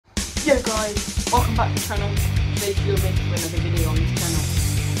Yo guys, welcome back to the channel. Today's video making for another video on this channel.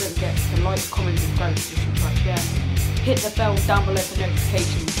 Don't forget to like, comment, subscribe, share. Hit the bell down below for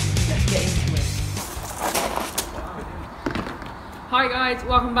notifications. Let's get into it. Hi guys,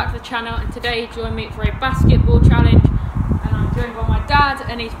 welcome back to the channel, and today join me for a basketball challenge. And I'm joined by my dad,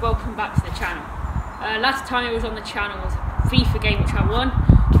 and he's welcome back to the channel. Last time he was on the channel was a FIFA game which I won,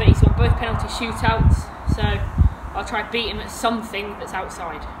 but he's won both penalty shootouts, so I'll try to beat him at something that's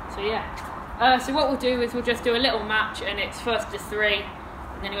outside. So yeah. So what we'll do is we'll just do a little match, and it's first to three,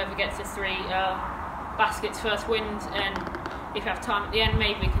 and then whoever gets to three baskets first wins, and if you have time at the end,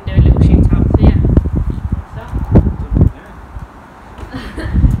 maybe we can do a little shootout. So yeah.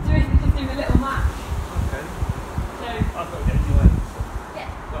 So we can just do a little match. Okay. So I've got to get in your way. yeah.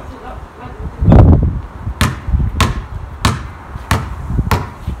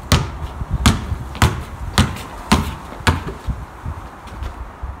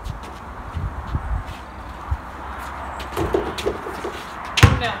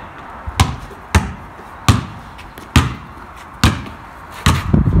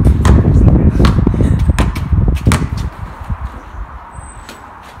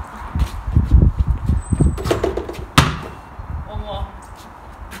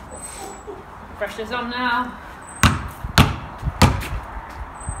 Pressure's on now.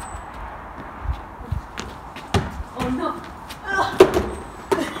 Oh no!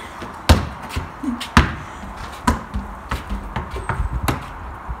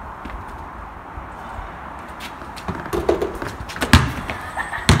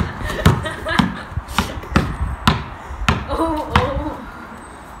 Oh,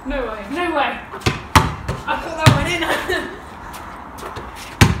 no way, no way! I put that one in.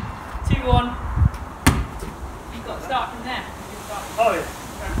 2-1. You've got to start from there. Oh yeah.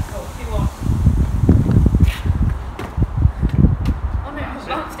 Cool. 2-1. Oh no, I haven't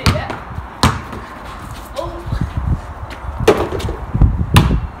bounced it yet. Oh.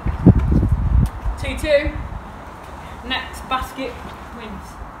 2-2. Next basket wins.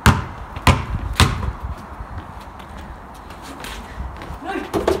 No!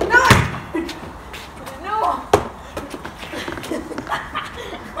 No! No!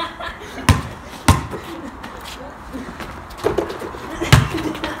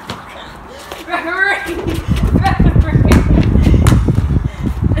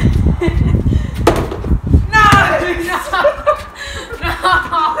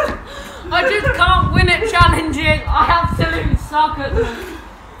 I just can't win at challenges. I absolutely suck at them.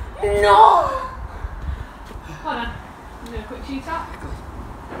 No! Hold on. I'm doing a quick shoot up.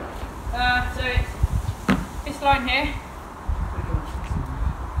 So it's this line here.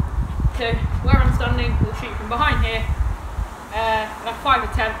 So where I'm standing, we'll shoot from behind here. We'll have 5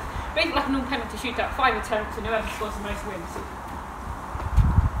 attempts. Basically like a non-penalty shootout, 5 attempts, and whoever scores the most wins.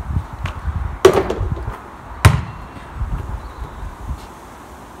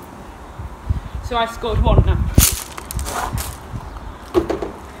 So I've scored 1 now.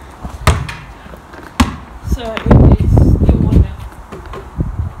 So it is still 1 now.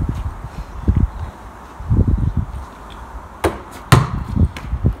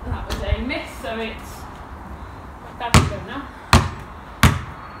 That was a miss, so it's that's good now.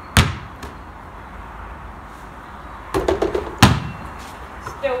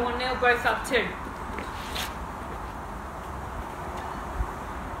 Still 1-0, both have 2.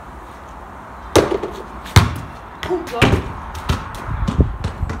 Oh God.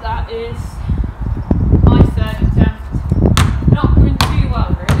 That is my 3rd attempt. Not going too well,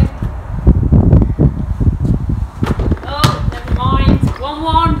 really. Oh, never mind.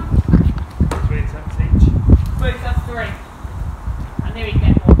 1-1. 3 attempts each. Both have 3. I knew he'd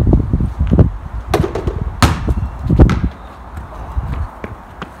get 1.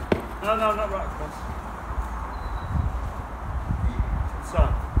 No, not right across.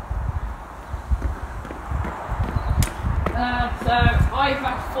 So I've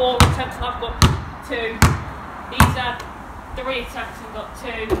had 4 attempts and I've got 2. He's had 3 attempts and got 2.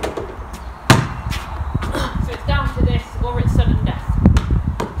 So it's down to this, or it's sudden death.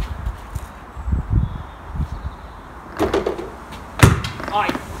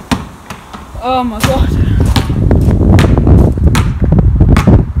 Oh my God.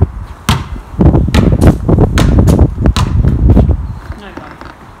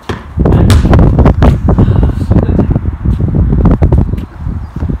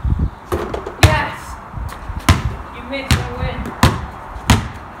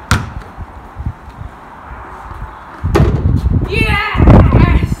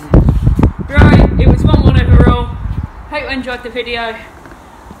 Enjoyed the video.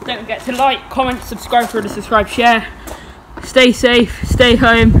 Don't forget to like, comment, subscribe, share. stay safe, stay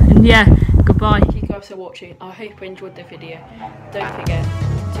home, and yeah, goodbye. Thank you guys for watching. I hope you enjoyed the video. Don't forget,